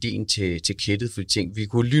hele ideen til kittet, fordi vi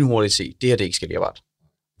kunne lynhurtigt se, det her det er ikke skalerbart.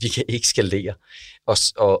 Vi kan ikke skalere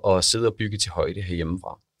og sidde og bygge til højde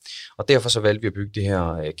herhjemmefra. Og derfor så valgte vi at bygge det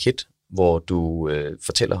her kit, hvor du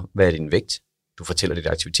fortæller, hvad er din vægt, du fortæller dit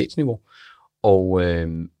aktivitetsniveau,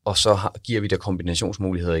 og så giver vi dig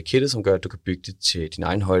kombinationsmuligheder i kittet, som gør, at du kan bygge det til din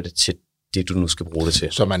egen højde, til det du nu skal bruge det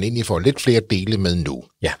til. Så man egentlig får lidt flere dele med nu.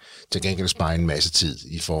 Ja. Til gengæld sparer en masse tid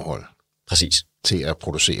i forhold. Præcis. Til at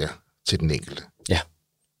producere til den enkelte. Ja.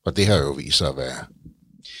 Og det har jo vist sig at være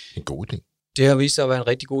en god idé. Det har vist sig at være en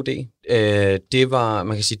rigtig god idé. Det var,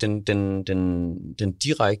 man kan sige, den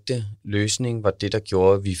direkte løsning var det, der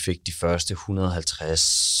gjorde, at vi fik de første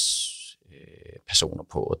 150 personer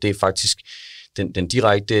på. Og det er faktisk den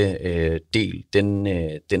direkte del, den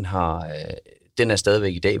er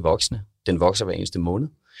stadigvæk i dag voksende. Den vokser hver eneste måned.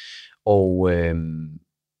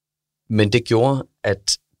 Men det gjorde,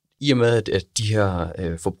 at i og med, at de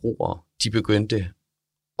her forbrugere, de begyndte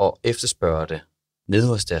at efterspørge det ned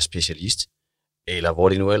hos deres specialist, eller hvor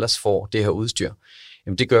de nu ellers får det her udstyr,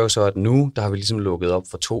 jamen det gør jo så, at nu, der har vi ligesom lukket op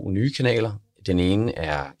for 2 nye kanaler. Den ene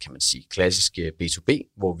er, kan man sige, klassisk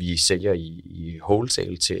B2B, hvor vi sælger i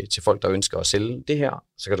wholesale til folk, der ønsker at sælge det her.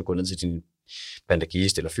 Så kan du gå ned til din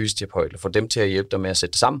bandagist eller fysioterapeut, og få dem til at hjælpe dig med at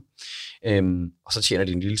sætte det sammen. Og så tjener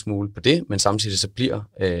de en lille smule på det, men samtidig så bliver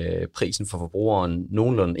prisen for forbrugeren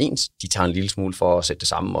nogenlunde ens. De tager en lille smule for at sætte det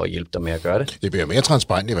sammen og hjælpe dig med at gøre det. Det bliver mere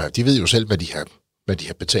transparent i hvert fald. De ved jo selv, hvad de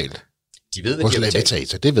har betalt. De ved, hvad de har betalt.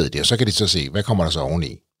 Så det ved de, og så kan de så se, hvad kommer der så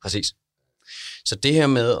oveni. Præcis. Så det her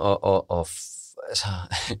med altså,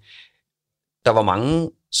 der var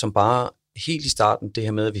mange, som bare helt i starten, det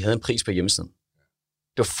her med, at vi havde en pris på hjemmesiden.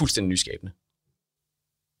 Det var fuldstændig nyskabende.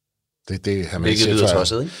 Det har man hvilket set lyder før.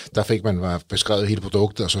 tosset, ikke? Der fik man beskrevet hele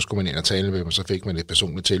produktet, og så skulle man ind og tale med dem, og så fik man et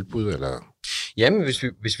personligt tilbud, eller... Jamen,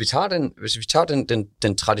 hvis vi tager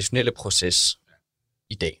den traditionelle proces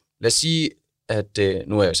i dag. Lad os sige, at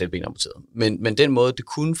nu er jeg selv benamputeret, men den måde, det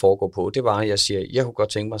kunne foregå på, det var, at jeg siger, jeg kunne godt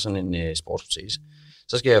tænke mig sådan en sportsprotese.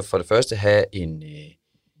 Så skal jeg for det første have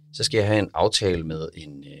en aftale med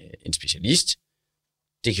en specialist.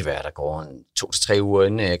 Det kan være, at der går 2 til 3 uger,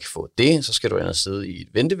 inden jeg kan få det. Så skal du ind og sidde i et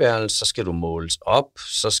venteværelse, så skal du måles op,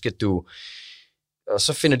 og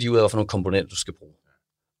så finder de ud af, hvilke nogle komponenter, du skal bruge.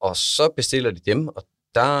 Og så bestiller de dem, og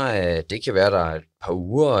det kan være, der er et par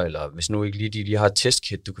uger, eller hvis nu ikke lige de har et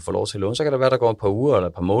testkit, du kan få lov til at låne, så kan der være, der går et par uger eller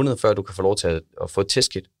et par måneder, før du kan få lov til at få et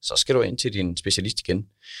testkit. Så skal du ind til din specialist igen.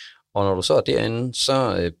 Og når du så er derinde,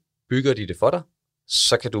 så bygger de det for dig.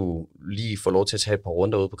 Så kan du lige få lov til at tage et par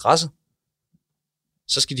runder ude på græsset.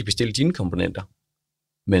 Så skal de bestille dine komponenter.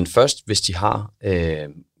 Men først, hvis de har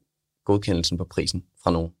godkendelsen på prisen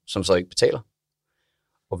fra nogen, som så ikke betaler.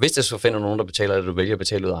 Og hvis der så finder nogen, der betaler, eller du vælger at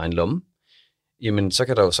betale ud af egen lomme, jamen så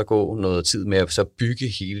kan der jo så gå noget tid med at så bygge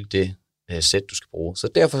hele det sæt, du skal bruge. Så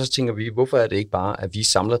derfor så tænker vi, hvorfor er det ikke bare, at vi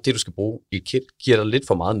samler det, du skal bruge i et kit, giver dig lidt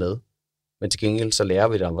for meget med, men til gengæld så lærer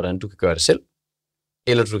vi dig, hvordan du kan gøre det selv.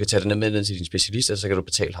 Eller du kan tage det med til din specialist, og så kan du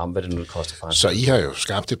betale ham, hvad det nu koster for ham. Så I har jo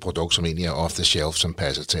skabt et produkt, som egentlig er off the shelf, som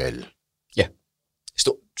passer til alle? Ja,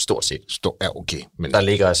 stort set. Ja, okay. Men der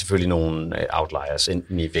ligger selvfølgelig nogle outliers,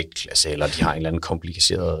 enten i vægtklasse, eller de har en eller anden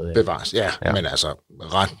kompliceret... Bevares, ja, men altså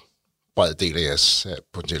ret bred del af jeres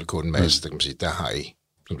potentielle kundemasse, kan man sige, der har I,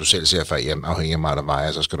 som du selv siger, for afhængig af meget der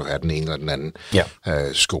vejer, så skal du have den ene eller den anden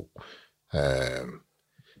sko.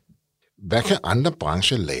 Hvad kan andre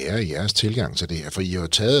brancher lære i jeres tilgang til det her? For I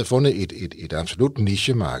har jo fundet et absolut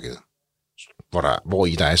nichemarked, hvor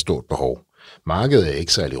I der er et stort behov. Markedet er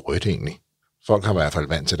ikke særlig rødt egentlig. Folk har i hvert fald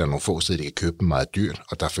vant til, at der er nogle få steder, de kan købe dem meget dyrt,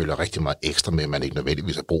 og der følger rigtig meget ekstra med, man ikke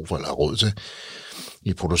nødvendigvis har brug for eller har råd til.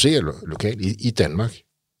 I producerer lokalt i Danmark.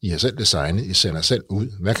 I har selv designet, I sender selv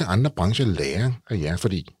ud. Hvad kan andre brancher lære af jer?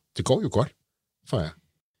 Fordi det går jo godt for jer.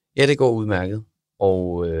 Ja, det går udmærket.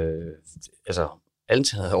 Og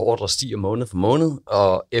antallet af ordre stiger måned for måned,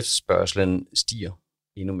 og efterspørgselen stiger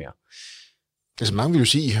endnu mere. Altså mange vil jo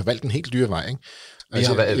sige, at I har valgt en helt dyr vej, ikke? Det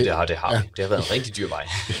har været en rigtig dyr vej.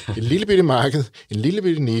 En lille bitte marked, en lille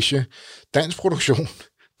bitte niche, dansk produktion,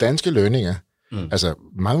 danske lønninger. Altså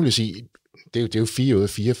mange vil sige, det er jo 4 ud af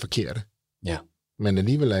 4 forkerte. Ja. Men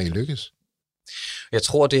alligevel er I lykkes. Jeg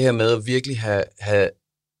tror, det her med at virkelig have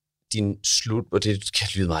din slut, og det kan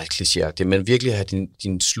lyde meget klichéagtigt, men virkelig have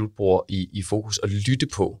din slutbrugere i fokus og lytte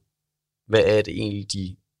på, hvad er det egentlig,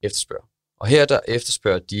 de efterspørger. Og her der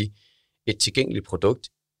efterspørger de et tilgængeligt produkt,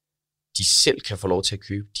 de selv kan få lov til at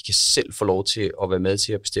købe. De kan selv få lov til at være med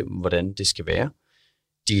til at bestemme, hvordan det skal være.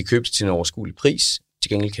 De kan købe det til en overskuelig pris. Til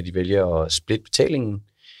gengæld kan de vælge at splitte betalingen.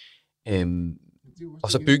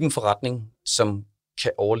 Og så bygge en forretning, som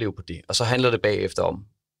kan overleve på det. Og så handler det bagefter om,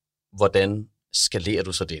 hvordan skalerer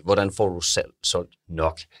du så det? Hvordan får du solgt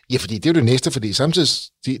nok? Ja, fordi det er jo det næste, fordi samtidig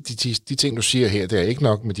de ting, du siger her, det er ikke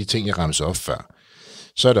nok med de ting, jeg ramser op før.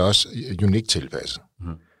 Så er det også unikt tilpasset.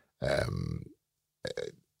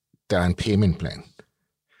 Der er en payment-plan.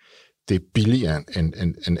 Det er billigere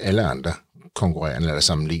end alle andre konkurrerende eller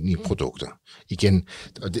sammenlignelige produkter. Igen,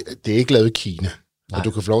 og det er ikke lavet i Kina. Nej. Og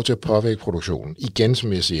du kan få lov til at påvirke produktionen. Igen,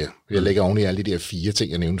 som jeg siger, jeg lægger oven i alle de der 4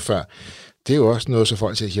 ting, jeg nævnte før. Det er jo også noget, så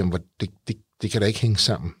folk siger, jamen, det kan da ikke hænge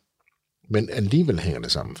sammen. Men alligevel hænger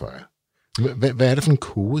det sammen for jer. Hvad er det for en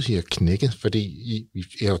kode, I har knækket? Fordi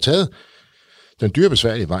I har jo taget den dyre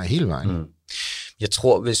besværlige vej hele vejen. Jeg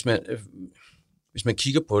tror, hvis man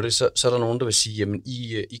kigger på det, så er der nogen, der vil sige, jamen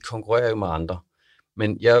I konkurrerer jo med andre.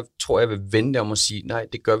 Men jeg tror, jeg vil vende om at sige, nej,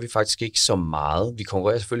 det gør vi faktisk ikke så meget. Vi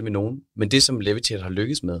konkurrerer selvfølgelig med nogen, men det, som Levitate har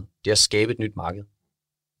lykkes med, det er at skabe et nyt marked.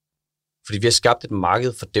 Fordi vi har skabt et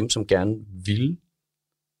marked for dem, som gerne vil,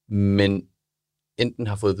 men enten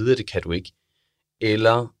har fået at vide, at det kan du ikke,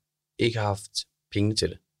 eller ikke har haft penge til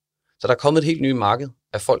det. Så der er kommet et helt nyt marked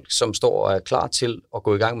af folk, som står og er klar til at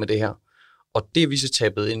gå i gang med det her. Og det, vi så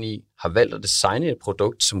tabet ind i, har valgt at designe et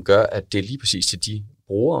produkt, som gør, at det er lige præcis til de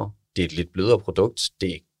brugere. Det er et lidt blødere produkt.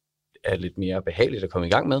 Det er lidt mere behageligt at komme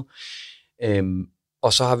i gang med.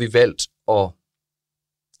 Og så har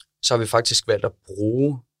vi faktisk valgt at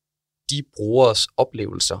bruge de brugeres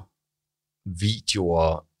oplevelser,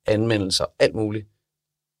 videoer, anmeldelser, alt muligt,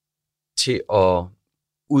 til at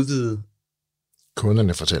udvide.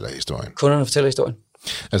 Kunderne fortæller historien.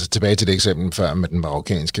 Altså tilbage til det eksempel før med den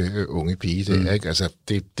marokkanske unge pige, det er ikke, altså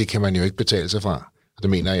det kan man jo ikke betale sig fra. Og det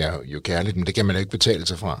mener jeg jo kærligt, men det kan man jo ikke betale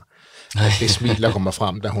sig fra. Det smil, der kommer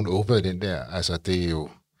frem, da hun åbnede den der, altså det er jo...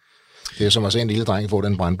 Det er som at se en lille dreng få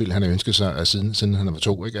den brandbil, han har ønsket sig siden han var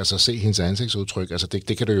 2, ikke? Altså se hendes ansigtsudtryk, altså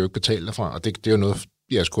det kan du jo ikke betale dig fra, og det er jo noget,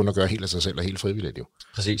 jeres kunder gør helt af sig selv og helt frivilligt jo.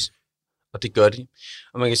 Præcis, og det gør de.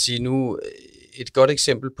 Og man kan sige nu, et godt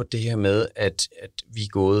eksempel på det her med, at vi er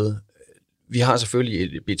gået, vi har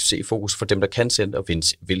selvfølgelig et B2C-fokus for dem, der kan selv og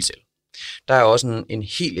vil selv. Der er også en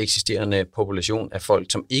helt eksisterende population af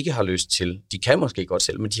folk, som ikke har lyst til, de kan måske godt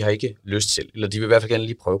selv, men de har ikke lyst selv, eller de vil i hvert fald gerne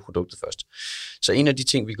lige prøve produktet først. Så en af de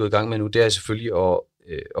ting, vi er gået i gang med nu, det er selvfølgelig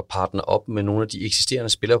at partner op med nogle af de eksisterende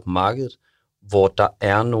spillere på markedet, hvor der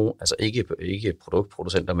er nogle, altså ikke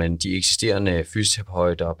produktproducenter, men de eksisterende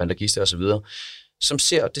fysioterapeuter, bandagister osv., som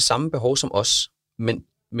ser det samme behov som os,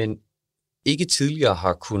 men ikke tidligere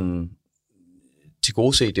har kunnet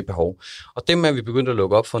tilgodese det behov. Og dem er vi begyndt at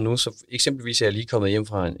lukke op for nu, så eksempelvis er jeg lige kommet hjem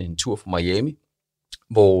fra en tur fra Miami,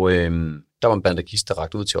 hvor der var en bandagist, der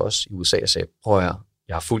rakte ud til os i USA og sagde, prøv at høre,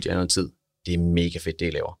 jeg har fulgt jer noget tid, det er mega fedt, det I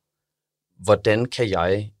laver. Hvordan kan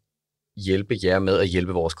jeg hjælpe jer med at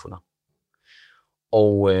hjælpe vores kunder?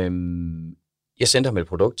 Og jeg sendte ham et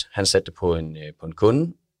produkt, han satte det på en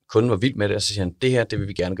kunde, kunden var vild med det, og så siger han, det her, det vil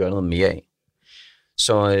vi gerne gøre noget mere af.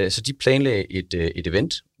 Så de planlagde et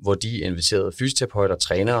event, hvor de inviterede fysioterapeuter og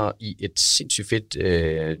trænere i et sindssygt fedt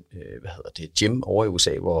gym over i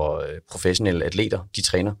USA, hvor professionelle atleter, de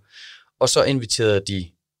træner. Og så inviterede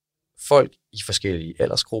de folk i forskellige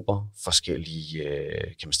aldersgrupper, forskellige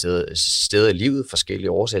steder i livet,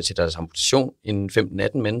 forskellige årsager til deres amputation, en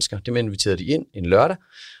 15-18 mennesker. Dem inviterede de ind en lørdag,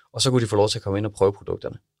 og så kunne de få lov til at komme ind og prøve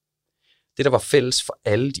produkterne. Det, der var fælles for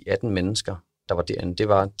alle de 18 mennesker, der var derinde, det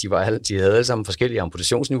var, de havde alle sammen forskellige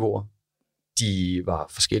amputationsniveauer. De var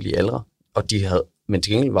forskellige aldre, og men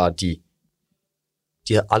til gengæld var de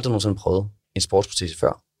havde aldrig nogensinde prøvet en sportsprotese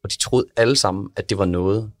før, og de troede alle sammen, at det var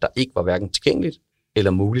noget, der ikke var hverken tilgængeligt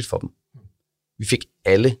eller muligt for dem. Vi fik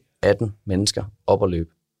alle 18 mennesker op at løbe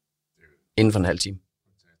inden for en halv time.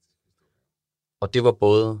 Og det var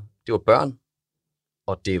børn,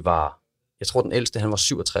 og det var, jeg tror den ældste, han var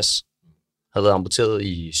 67, havde været amputeret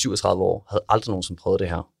i 37 år, havde aldrig nogensinde prøvet det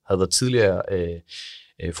her, havde været tidligere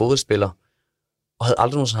fodboldspiller, og havde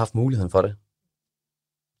aldrig nogensinde haft muligheden for det.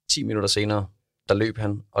 10 minutter senere, der løb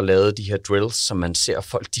han og lavede de her drills, som man ser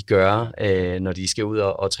folk de gøre, når de skal ud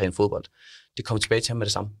og træne fodbold. Det kom tilbage til ham med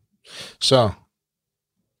det samme. Så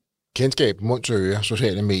kendskab, mund til øre,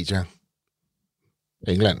 sociale medier,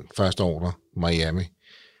 England, første ordre, Miami,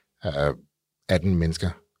 18 mennesker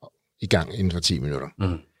i gang inden for 10 minutter.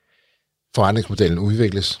 Mm. Forretningsmodellen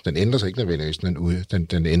udvikles, den ændrer sig ikke nødvendigvis,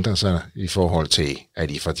 den ændrer sig i forhold til,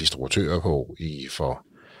 at I får distributører på, I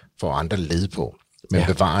får andre led på, men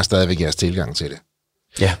bevarer stadigvæk jeres tilgang til det.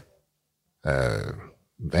 Ja.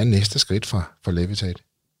 Hvad er næste skridt for Levitate?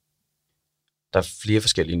 Der er flere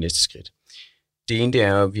forskellige næste skridt. Det ene det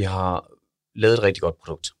er, at vi har lavet et rigtig godt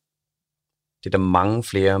produkt. Det er der mange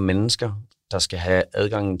flere mennesker, der skal have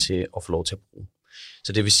adgangen til at få lov til at bruge.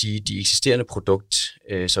 Så det vil sige, at de eksisterende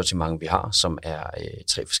produktsortimenter, vi har, som er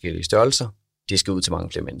 3 forskellige størrelser, det skal ud til mange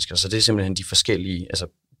flere mennesker. Så det er simpelthen de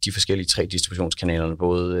forskellige 3 distributionskanaler,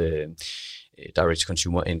 både direct to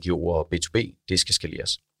consumer, NGO og B2B, det skal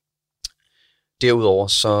skaleres. Derudover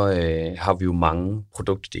så har vi jo mange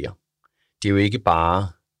produktidéer. Det er jo ikke bare,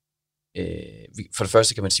 for det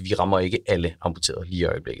første kan man sige, at vi rammer ikke alle amputerede lige i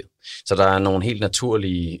øjeblikket. Så der er nogle helt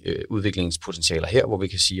naturlige udviklingspotentialer her, hvor vi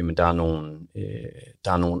kan sige, at der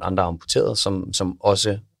er nogle andre amputerede, som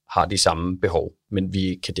også har de samme behov, men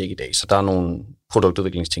vi kan dække i dag. Så der er nogle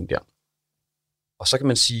produktudviklingsting der. Og så kan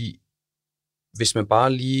man sige, hvis man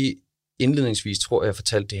bare lige indledningsvis tror, jeg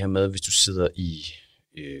fortalte det her med, hvis du sidder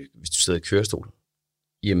i kørestol,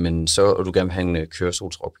 jamen så og du gerne vil have en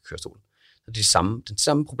kørestolsrop i kørestolen. Så det er den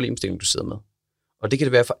samme problemstilling, du sidder med. Og det kan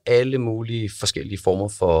det være for alle mulige forskellige former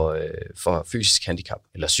for fysisk handicap,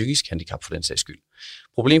 eller psykisk handicap for den sags skyld.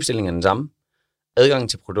 Problemstillingen er den samme. Adgangen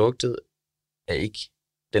til produktet er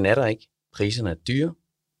der ikke. Priserne er dyre,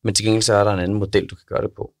 men til gengæld så er der en anden model, du kan gøre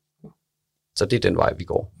det på. Så det er den vej, vi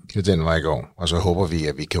går. Det er den vej, vi går. Og så håber vi,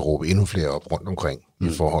 at vi kan råbe endnu flere op rundt omkring i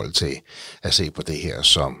forhold til at se på det her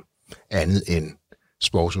som andet end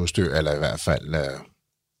sportsudstyr, eller i hvert fald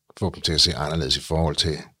få dem til at se anderledes i forhold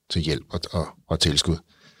til hjælp og tilskud.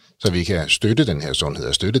 Så vi kan støtte den her sundhed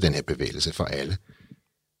og støtte den her bevægelse for alle.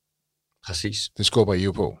 Præcis. Det skubber I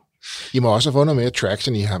jo på. I må også have fået noget mere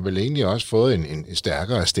traction. I har vel egentlig også fået en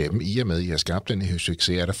stærkere stemme i og med, at I har skabt den her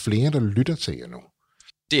succes. Er der flere, der lytter til jer nu?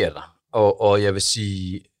 Det er der. Og jeg vil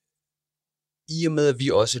sige, i og med, at vi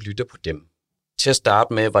også lytter på dem. Til at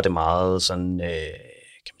starte med, var det meget sådan,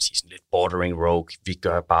 kan man sige, sådan lidt bordering rogue. Vi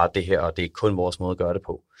gør bare det her, og det er kun vores måde at gøre det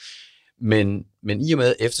på. Men i og med,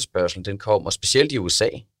 at efterspørgselen den kom, og specielt i USA,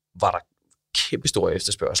 var der kæmpestor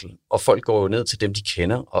efterspørgsel, og folk går jo ned til dem, de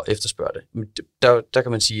kender, og efterspørger det. Men der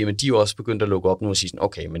kan man sige, at de er jo også begyndt at lukke op nu og sige sådan,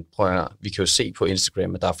 okay, men prøv at høre, vi kan jo se på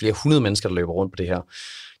Instagram, at der er flere 100 mennesker, der løber rundt på det her.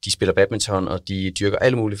 De spiller badminton, og de dyrker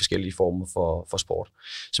alle mulige forskellige former for sport.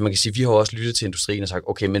 Så man kan sige, at vi har også lyttet til industrien og sagt,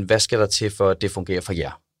 okay, men hvad skal der til, for at det fungerer for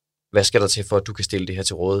jer? Hvad skal der til, for at du kan stille det her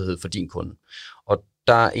til rådighed for din kunde? Og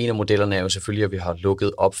der er en af modellerne er jo selvfølgelig, at vi har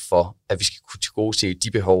lukket op for, at vi skal kunne tilgodese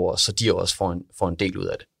de behov, så de også får en del ud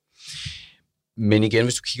af det. Men igen,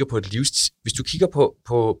 hvis du kigger på hvis du kigger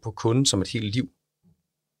på kunden som et helt liv,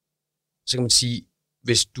 så kan man sige,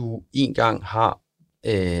 hvis du en gang har,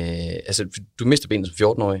 du mister benet som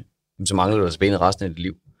 14-årig, så mangler du altså benet resten af dit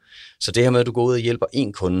liv. Så det her med, at du går ud og hjælper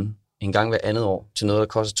en kunde en gang hver andet år til noget, der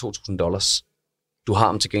koster $2,000, du har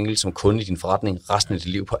ham til gengæld som kunde i din forretning resten af dit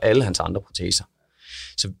liv på alle hans andre proteser.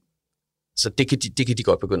 Så det kan de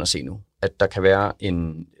godt begynde at se nu, at der kan være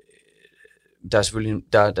der er selvfølgelig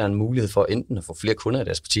der er en mulighed for enten at få flere kunder i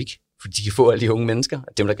deres butik, fordi de kan få alle de unge mennesker,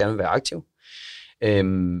 dem der gerne vil være aktive.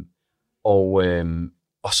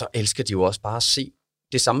 Og så elsker de jo også bare at se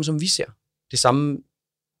det samme, som vi ser. Det samme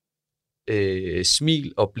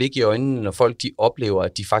smil og blik i øjnene, når folk de oplever,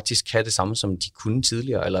 at de faktisk kan det samme, som de kunne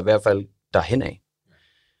tidligere, eller i hvert fald derhen af.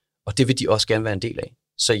 Og det vil de også gerne være en del af.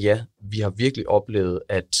 Så ja, vi har virkelig oplevet,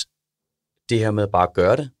 at det her med bare at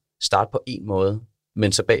gøre det, starte på en måde,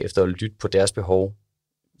 men så bagefter at lytte på deres behov,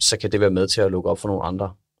 så kan det være med til at lukke op for nogle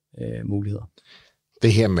andre muligheder.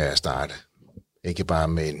 Det her med at starte, ikke bare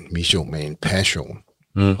med en mission, men en passion,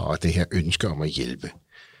 og det her ønske om at hjælpe,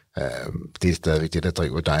 det er stadigvæk det, der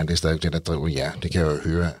driver dig, det er stadigvæk det, der driver jer. Det kan jeg jo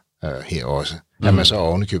høre her også. At man så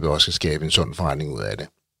ovenikøbet også skal skabe en sund forretning ud af det.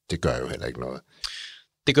 Det gør jo heller ikke noget.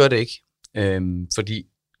 Det gør det ikke, fordi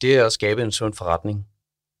det at skabe en sund forretning,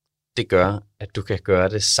 det gør, at du kan gøre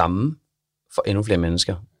det samme for endnu flere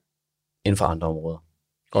mennesker inden for andre områder.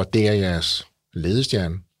 Og det er jeres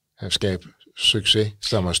ledestjerne at skabe succes,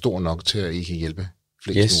 som er stor nok til, at I kan hjælpe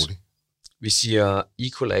flest muligt. Vi siger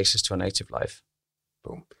equal access to an active life.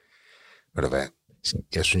 Boom. Ved du hvad?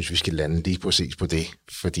 Jeg synes, vi skal lande lige præcis på det,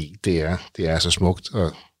 fordi det er så smukt,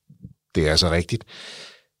 og det er så rigtigt.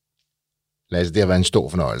 Lasse, det har været en stor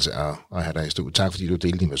fornøjelse at have dig i studiet. Tak fordi du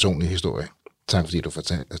delte din personlige historie. Tak fordi du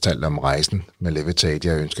fortalte om rejsen med Levitate.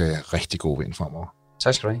 Jeg ønsker jer rigtig god vind fremover.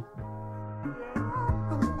 Tak skal du have.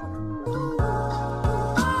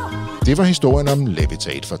 Det var historien om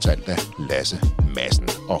Levitate, fortalt af Lasse Madsen.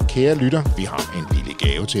 Og kære lytter, vi har en lille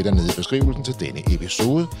gave til dig nede i beskrivelsen til denne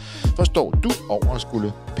episode. Forstår du over at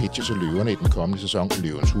skulle pitche til løverne i den kommende sæson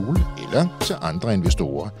Løvens Hule, eller til andre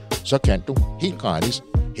investorer, så kan du helt gratis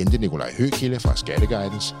hente Nikolaj Høgkilde fra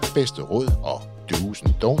Skatteguidens bedste råd og do's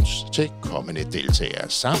and don'ts til kommende deltagere,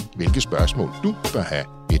 samt hvilke spørgsmål du bør have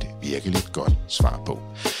et virkelig godt svar på.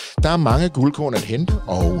 Der er mange guldkorn at hente,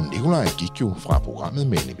 og Nikolaj gik jo fra programmet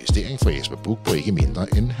med en investering fra Jesper Buch på ikke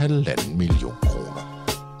mindre end 1,5 million kroner.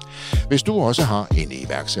 Hvis du også har en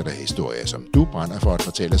iværksætterhistorie, som du brænder for at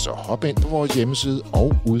fortælle, så hop ind på vores hjemmeside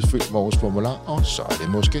og udfyld vores formular, og så er det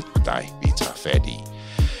måske dig, vi tager fat i.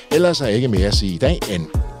 Ellers er ikke mere at sige i dag, end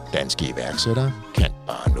danske iværksættere kan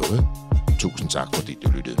bare noget. Tusind tak, fordi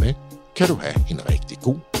du lyttede med. Kan du have en rigtig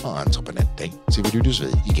god og entreprenant dag, til vi lyttes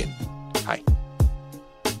ved igen. Hej.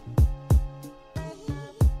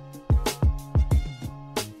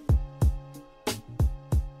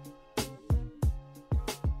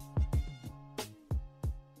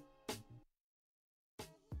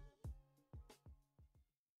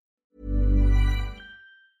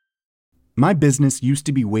 My business used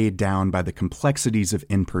to be weighed down by the complexities of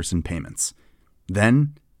in-person payments.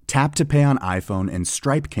 Then, Tap to Pay on iPhone and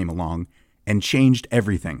Stripe came along and changed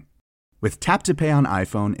everything. With Tap to Pay on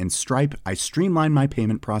iPhone and Stripe, I streamlined my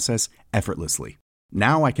payment process effortlessly.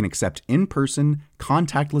 Now I can accept in-person,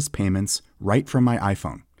 contactless payments right from my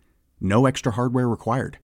iPhone. No extra hardware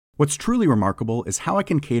required. What's truly remarkable is how I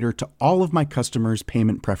can cater to all of my customers'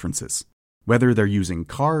 payment preferences. Whether they're using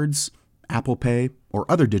cards, Apple Pay, or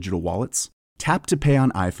other digital wallets, Tap to Pay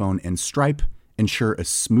on iPhone and Stripe ensure a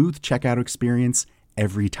smooth checkout experience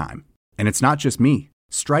every time. And it's not just me.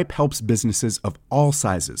 Stripe helps businesses of all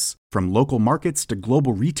sizes, from local markets to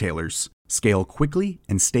global retailers, scale quickly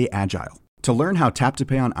and stay agile. To learn how Tap to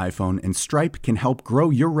Pay on iPhone and Stripe can help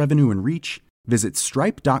grow your revenue and reach, visit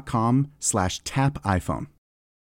stripe.com/tapiphone.